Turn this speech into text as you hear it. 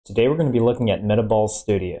Today we're going to be looking at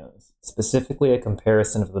MetaBallStudios, specifically a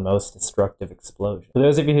comparison of the most destructive explosion. For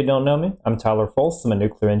those of you who don't know me, I'm Tyler Folse. I'm a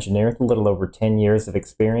nuclear engineer with a little over 10 years of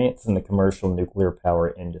experience in the commercial nuclear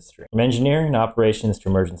power industry. From engineering operations to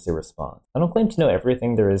emergency response. I don't claim to know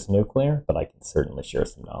everything there is nuclear, but I can certainly share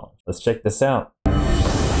some knowledge. Let's check this out.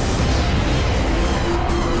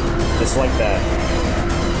 Just like that.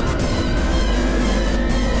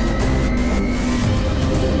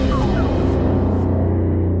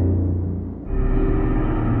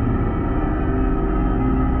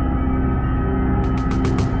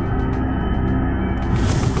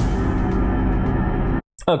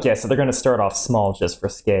 Okay, so they're going to start off small just for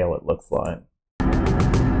scale, it looks like.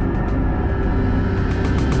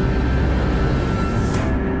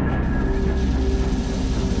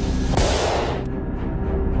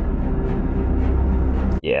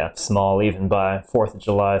 Yeah, small even by 4th of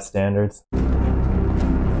July standards.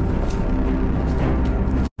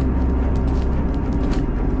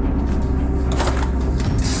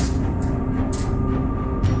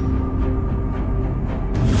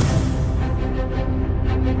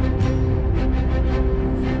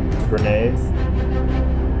 Grenades.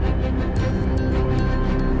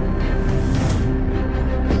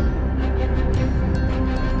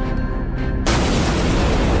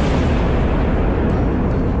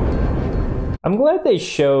 I'm glad they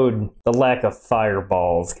showed the lack of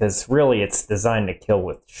fireballs, because really it's designed to kill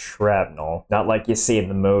with shrapnel, not like you see in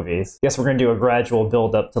the movies. Guess we're going to do a gradual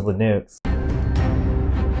build up to the nukes.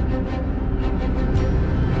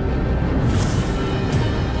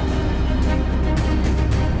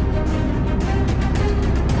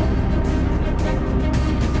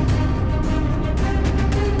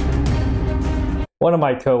 One of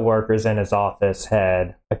my coworkers in his office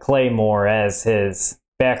had a Claymore as his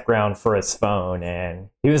background for his phone, and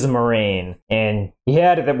he was a Marine, and he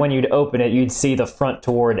had it that when you'd open it, you'd see the front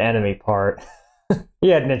toward enemy part. He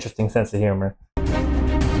had an interesting sense of humor.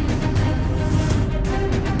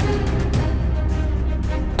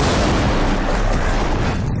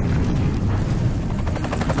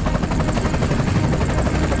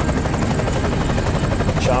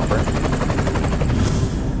 Chopper.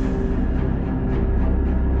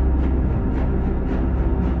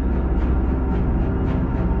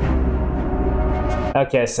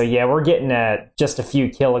 Okay, so yeah, we're getting at just a few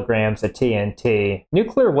kilograms of TNT.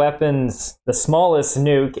 Nuclear weapons, the smallest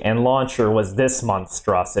nuke and launcher was this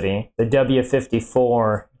monstrosity, the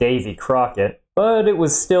W-54 Davy Crockett, but it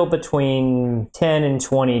was still between 10 and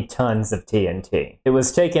 20 tons of TNT. It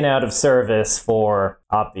was taken out of service for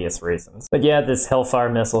obvious reasons. But yeah, this Hellfire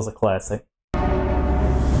missile is a classic.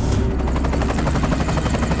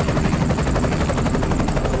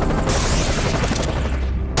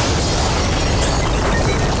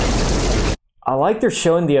 I like they're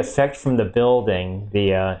showing the effect from the building,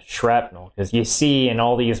 the shrapnel, because you see in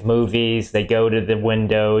all these movies, they go to the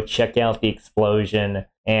window, check out the explosion,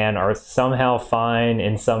 and are somehow fine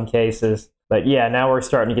in some cases. But yeah, now we're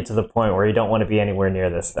starting to get to the point where you don't want to be anywhere near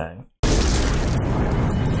this thing.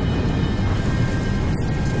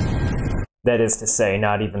 That is to say,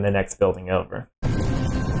 not even the next building over.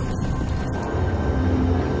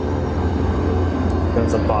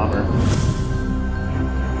 Comes a bomber.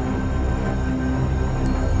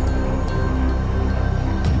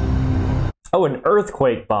 Oh, an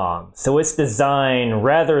earthquake bomb. So it's designed,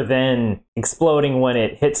 rather than exploding when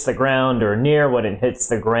it hits the ground or near when it hits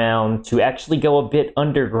the ground, to actually go a bit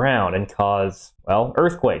underground and cause, well,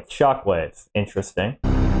 earthquakes, shockwaves. Interesting.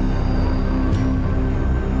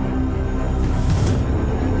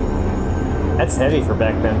 That's heavy for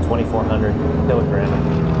back then, 2,400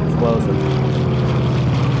 kilogram explosive.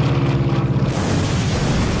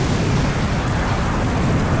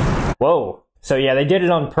 Whoa. So yeah, they did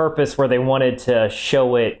it on purpose where they wanted to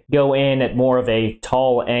show it go in at more of a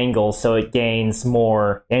tall angle so it gains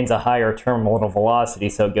a higher terminal velocity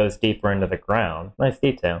so it goes deeper into the ground. Nice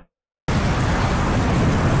detail.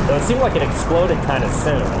 So it seemed like it exploded kind of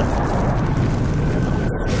soon.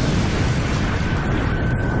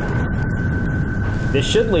 This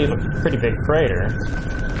should leave a pretty big crater.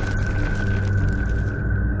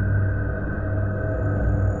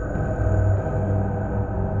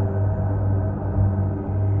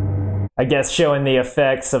 I guess showing the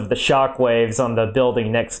effects of the shockwaves on the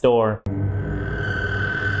building next door.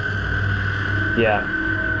 Yeah.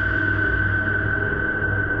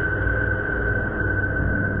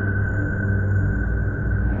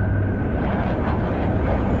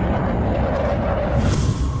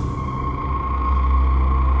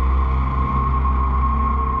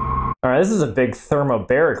 Alright, this is a big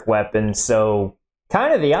thermobaric weapon, so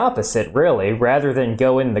kind of the opposite, really. Rather than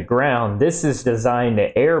go in the ground, this is designed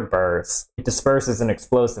to air burst. It disperses an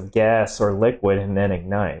explosive gas or liquid and then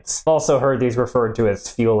ignites. I've also heard these referred to as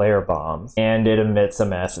fuel air bombs, and it emits a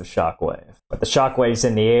massive shockwave. But the shockwave's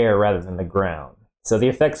in the air rather than the ground. So the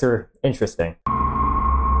effects are interesting.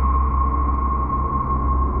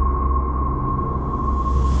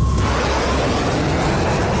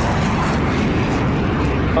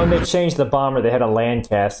 Oh, and they changed the bomber. They had a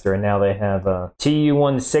Lancaster, and now they have a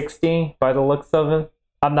Tu-160 by the looks of it.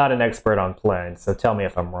 I'm not an expert on planes, so tell me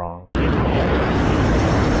if I'm wrong.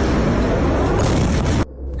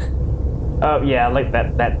 Oh, yeah, I like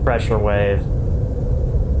that pressure wave.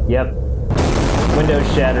 Yep. Windows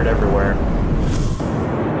shattered everywhere.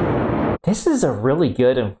 This is a really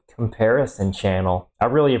good comparison channel. I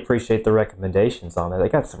really appreciate the recommendations on it. They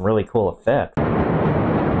got some really cool effects.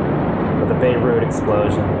 The Beirut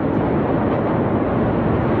explosion.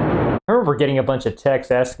 I remember getting a bunch of texts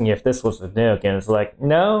asking if this was a nuke, and it's like,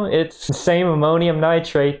 no, it's the same ammonium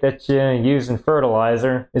nitrate that you use in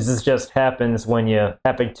fertilizer. This just happens when you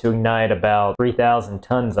happen to ignite about 3,000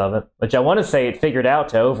 tons of it, which I want to say it figured out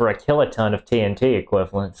to over a kiloton of TNT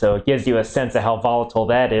equivalent, so it gives you a sense of how volatile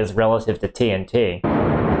that is relative to TNT.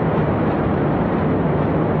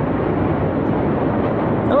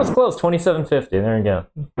 That was close, 2750, there you go.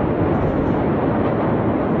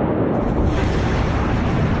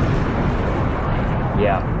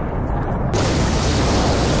 Yeah.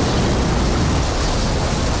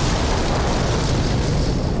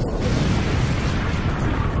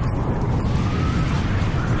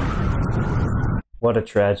 What a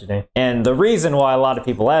tragedy. And the reason why a lot of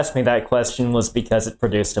people asked me that question was because it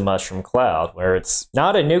produced a mushroom cloud, where it's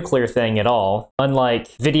not a nuclear thing at all, unlike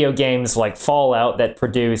video games like Fallout that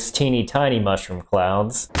produce teeny tiny mushroom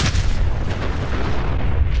clouds.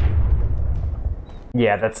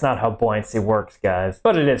 Yeah, that's not how buoyancy works, guys.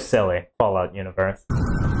 But it is silly. Fallout universe.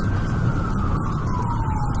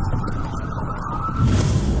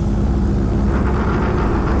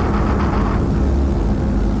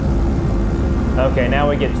 Okay, now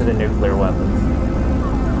we get to the nuclear weapons.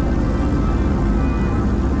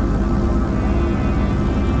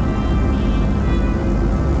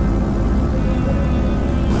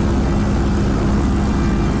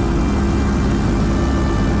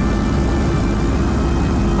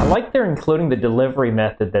 I like they're including the delivery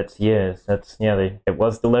method that's used. That's, yeah, it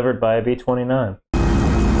was delivered by a B-29.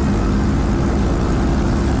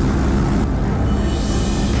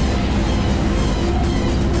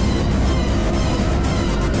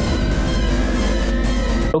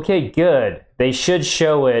 Okay, good. They should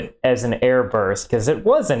show it as an airburst, because it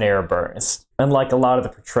was an airburst, unlike a lot of the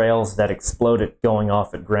portrayals that exploded going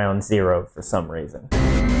off at ground zero for some reason.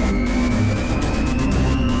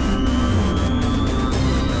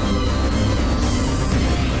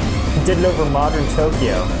 Did it over modern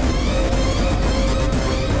Tokyo.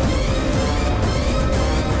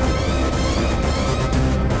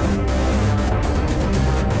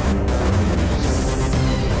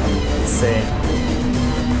 Let's see.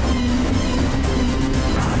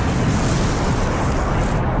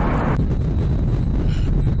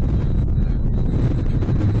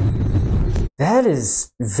 That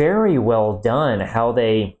is very well done, how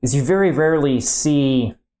because you very rarely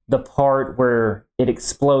see the part where it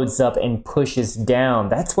explodes up and pushes down.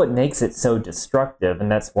 That's what makes it so destructive,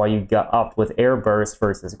 and that's why you opt with airburst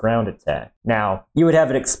versus ground attack. Now, you would have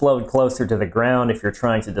it explode closer to the ground if you're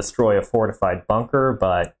trying to destroy a fortified bunker,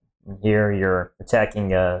 but here you're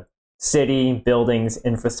attacking a city, buildings,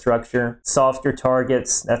 infrastructure. Softer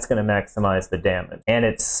targets, that's going to maximize the damage. And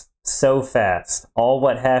it's so fast. All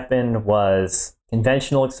what happened was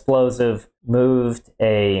conventional explosive moved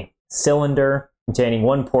a cylinder containing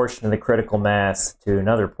one portion of the critical mass to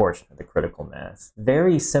another portion of the critical mass.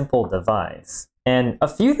 Very simple device. And a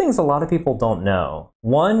few things a lot of people don't know.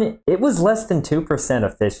 One, it was less than 2%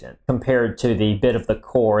 efficient compared to the bit of the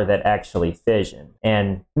core that actually fissioned.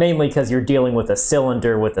 And mainly because you're dealing with a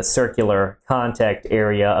cylinder with a circular contact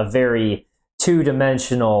area, a very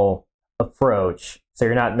two-dimensional approach. So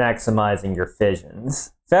you're not maximizing your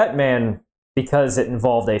fissions. Fat Man, because it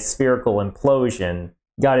involved a spherical implosion,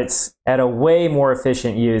 got at a way more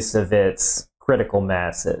efficient use of its critical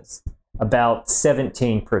masses, about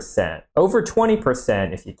 17%. Over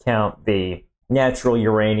 20% if you count the natural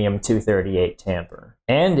uranium-238 tamper.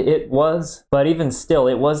 And it was, but even still,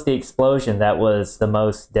 it was the explosion that was the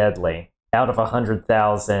most deadly. Out of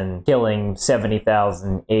 100,000, killing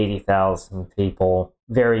 70,000, 80,000 people.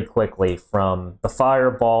 very quickly from the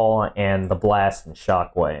fireball and the blast and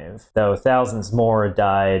shockwave, though thousands more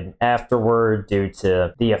died afterward due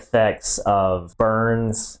to the effects of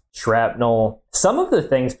burns, shrapnel. Some of the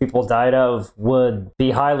things people died of would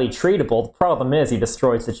be highly treatable. The problem is he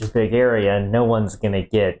destroyed such a big area and no one's going to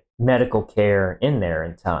get medical care in there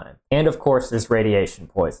in time. And of course there's radiation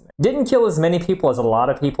poisoning. Didn't kill as many people as a lot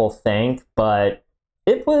of people think, but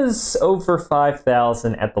it was over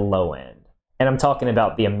 5,000 at the low end. And I'm talking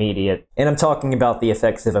about the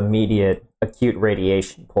effects of immediate acute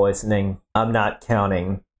radiation poisoning. I'm not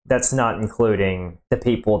counting, that's not including the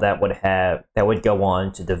people that would go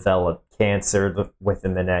on to develop cancer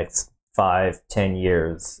within the next 5-10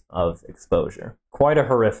 years of exposure. Quite a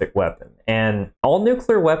horrific weapon. And all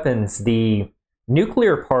nuclear weapons, the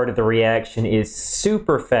nuclear part of the reaction is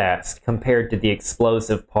super fast compared to the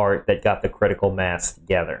explosive part that got the critical mass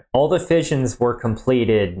together. All the fissions were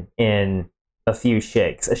completed in a few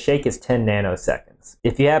shakes. A shake is 10 nanoseconds.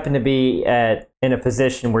 If you happen to be in a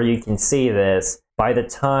position where you can see this, by the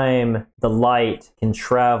time the light can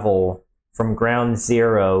travel from ground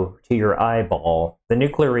zero to your eyeball, the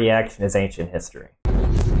nuclear reaction is ancient history.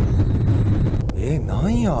 な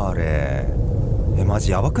んやあれ。マ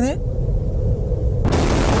ジやばくね?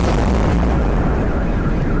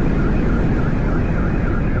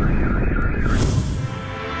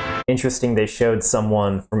 Interesting, they showed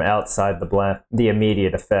someone from outside the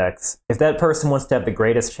immediate effects. If that person wants to have the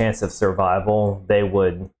greatest chance of survival, they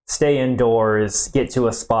would stay indoors, get to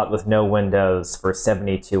a spot with no windows for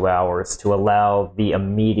 72 hours to allow the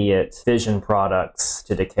immediate fission products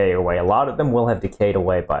to decay away. A lot of them will have decayed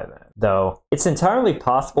away by then, though it's entirely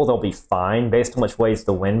possible they'll be fine based on which ways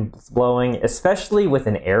the wind's blowing, especially with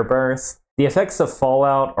an airburst. The effects of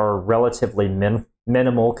fallout are relatively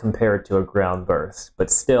minimal compared to a ground burst, but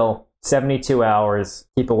still, 72 hours,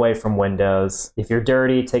 keep away from windows. If you're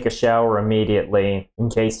dirty, take a shower immediately in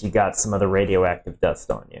case you got some of the radioactive dust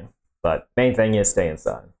on you. But main thing is stay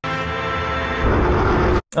inside.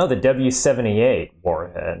 Oh, the W-78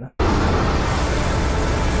 warhead.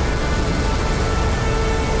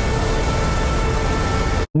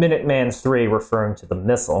 Minuteman III referring to the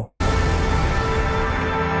missile.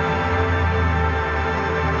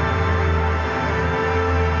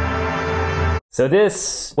 So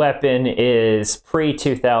this weapon is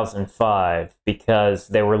pre-2005 because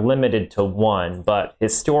they were limited to one, but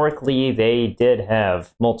historically they did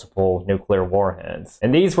have multiple nuclear warheads.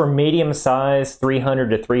 And these were medium-sized, 300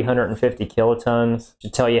 to 350 kilotons, to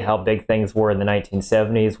tell you how big things were in the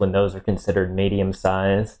 1970s when those are considered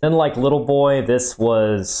medium-sized. Unlike Little Boy, this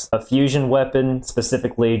was a fusion weapon,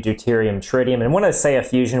 specifically deuterium-tritium. And when I say a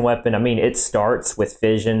fusion weapon, I mean it starts with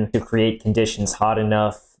fission to create conditions hot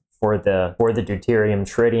enough for the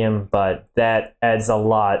deuterium-tritium, but that adds a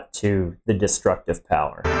lot to the destructive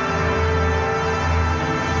power.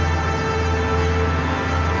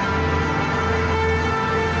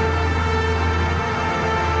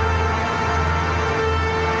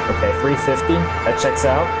 Okay, 350, that checks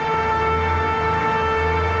out.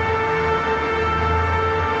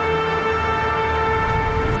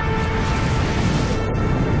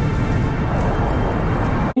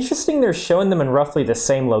 Interesting, they're showing them in roughly the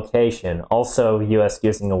same location. Also, US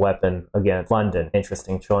using a weapon against London.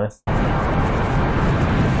 Interesting choice.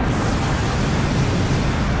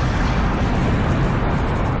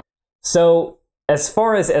 So, as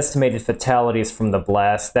far as estimated fatalities from the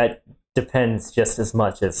blast, that depends just as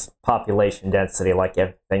much as population density like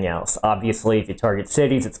everything else. Obviously, if you target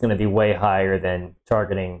cities, it's going to be way higher than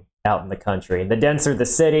targeting out in the country. The denser the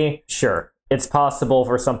city, sure. It's possible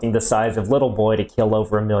for something the size of Little Boy to kill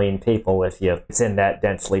over 1 million people if it's in that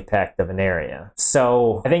densely packed of an area.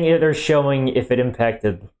 So I think they're showing if it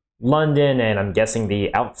impacted London, and I'm guessing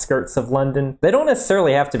the outskirts of London. They don't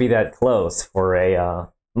necessarily have to be that close for a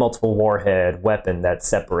multiple warhead weapon that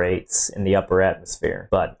separates in the upper atmosphere.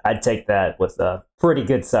 But I'd take that with a pretty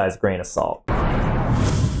good sized grain of salt.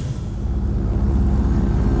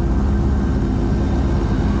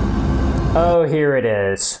 Oh, here it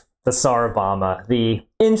is. The Tsar Bomba, the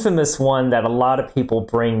infamous one that a lot of people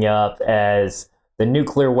bring up as the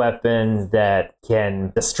nuclear weapon that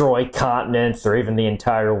can destroy continents or even the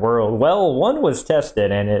entire world. Well, one was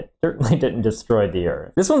tested and it certainly didn't destroy the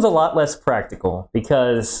Earth. This one's a lot less practical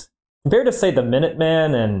because compared to, say, the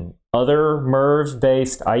Minuteman and other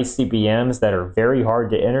MIRV-based ICBMs that are very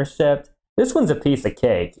hard to intercept, this one's a piece of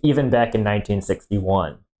cake, even back in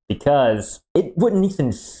 1961, because it wouldn't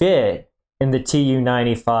even fit in the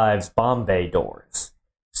Tu-95's bomb bay doors.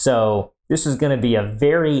 So this is going to be a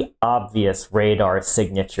very obvious radar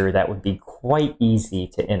signature that would be quite easy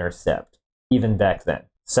to intercept, even back then.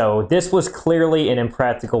 So this was clearly an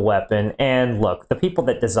impractical weapon, and look, the people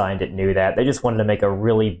that designed it knew that. They just wanted to make a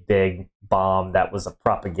really big bomb that was a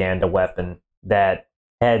propaganda weapon that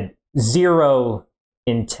had zero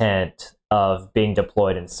intent of being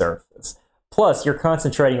deployed in surface. Plus, you're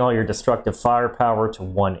concentrating all your destructive firepower to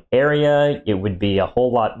one area. It would be a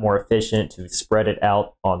whole lot more efficient to spread it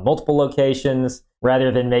out on multiple locations.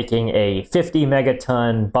 Rather than making a 50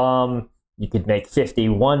 megaton bomb, you could make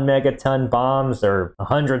 51 megaton bombs or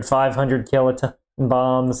 100, 500 kiloton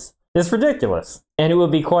bombs. It's ridiculous. And it would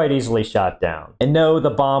be quite easily shot down. And no, the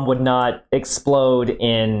bomb would not explode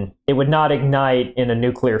it would not ignite in a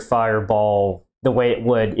nuclear fireball the way it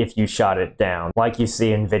would if you shot it down, like you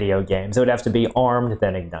see in video games. It would have to be armed,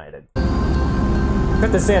 then ignited.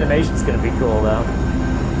 But this animation's gonna be cool, though.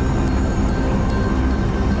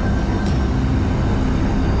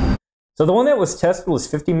 So the one that was tested was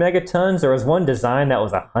 50 megatons. There was one design that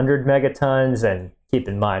was 100 megatons, and keep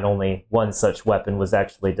in mind, only one such weapon was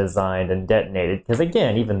actually designed and detonated, because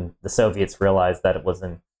again, even the Soviets realized that it was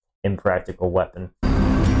an impractical weapon.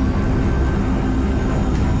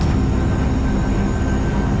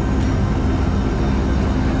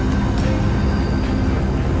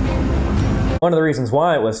 One of the reasons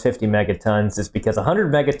why it was 50 megatons is because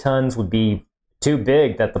 100 megatons would be too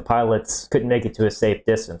big that the pilots couldn't make it to a safe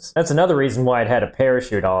distance. That's another reason why it had a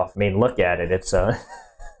parachute off. I mean, look at it. It's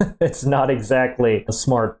it's not exactly a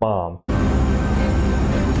smart bomb.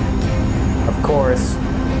 Of course,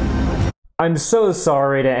 I'm so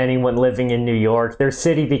sorry to anyone living in New York. Their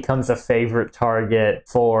city becomes a favorite target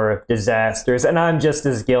for disasters, and I'm just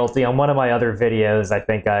as guilty. On one of my other videos, I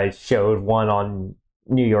think I showed one on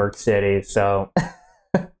New York City, so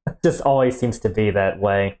just always seems to be that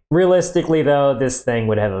way. Realistically, though, this thing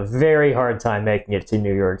would have a very hard time making it to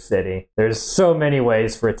New York City. There's so many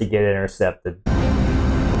ways for it to get intercepted.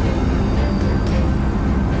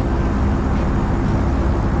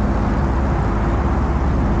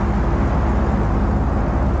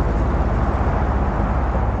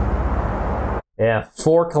 Yeah,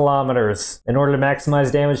 4 kilometers in order to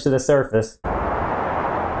maximize damage to the surface.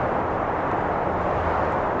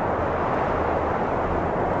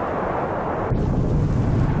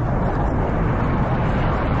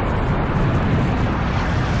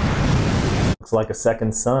 Looks like a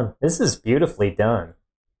second sun. This is beautifully done.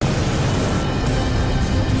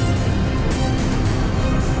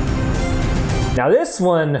 Now this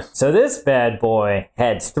one, so this bad boy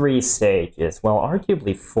had 3 stages. Well,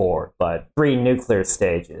 arguably 4, but 3 nuclear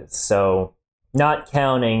stages. So not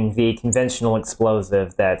counting the conventional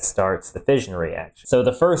explosive that starts the fission reaction. So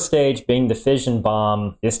the first stage, being the fission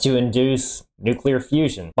bomb, is to induce nuclear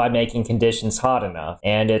fusion by making conditions hot enough.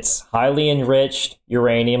 And it's highly enriched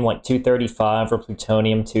uranium, like 235 or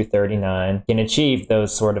plutonium-239, can achieve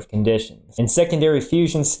those sort of conditions. And secondary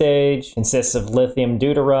fusion stage consists of lithium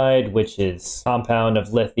deuteride, which is a compound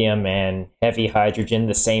of lithium and heavy hydrogen,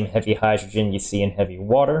 the same heavy hydrogen you see in heavy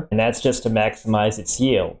water. And that's just to maximize its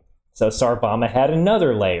yield. So Tsar-Bomba had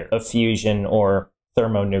another layer of fusion or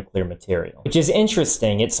thermonuclear material, which is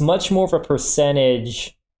interesting. It's much more of a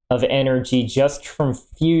percentage of energy just from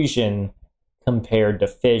fusion compared to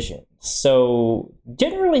fission. So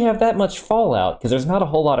didn't really have that much fallout because there's not a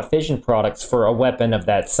whole lot of fission products for a weapon of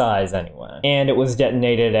that size anyway. And it was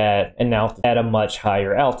detonated at a much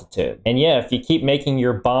higher altitude. And yeah, if you keep making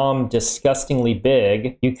your bomb disgustingly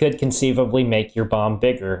big, you could conceivably make your bomb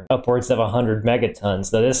bigger, upwards of 100 megatons,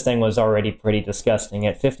 though this thing was already pretty disgusting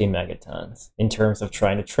at 50 megatons in terms of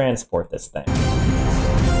trying to transport this thing.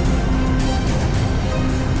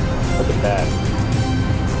 Look at that.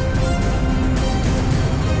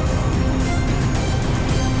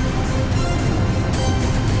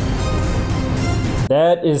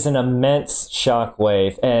 That is an immense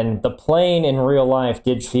shockwave, and the plane in real life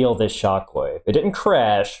did feel this shockwave. It didn't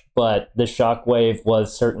crash, but the shockwave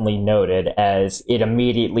was certainly noted as it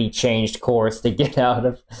immediately changed course to get out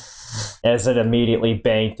of, as it immediately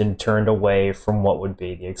banked and turned away from what would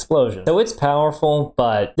be the explosion. So it's powerful,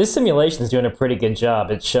 but this simulation is doing a pretty good job.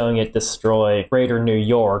 It's showing it destroy greater New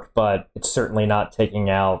York, but it's certainly not taking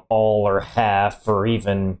out all or half or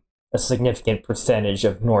even a significant percentage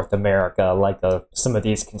of North America like some of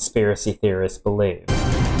these conspiracy theorists believe.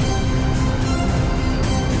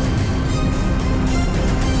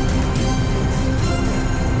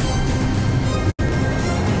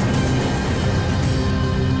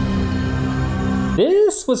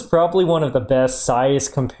 This was probably one of the best size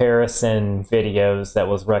comparison videos that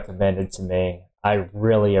was recommended to me. I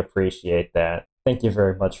really appreciate that. Thank you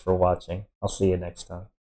very much for watching. I'll see you next time.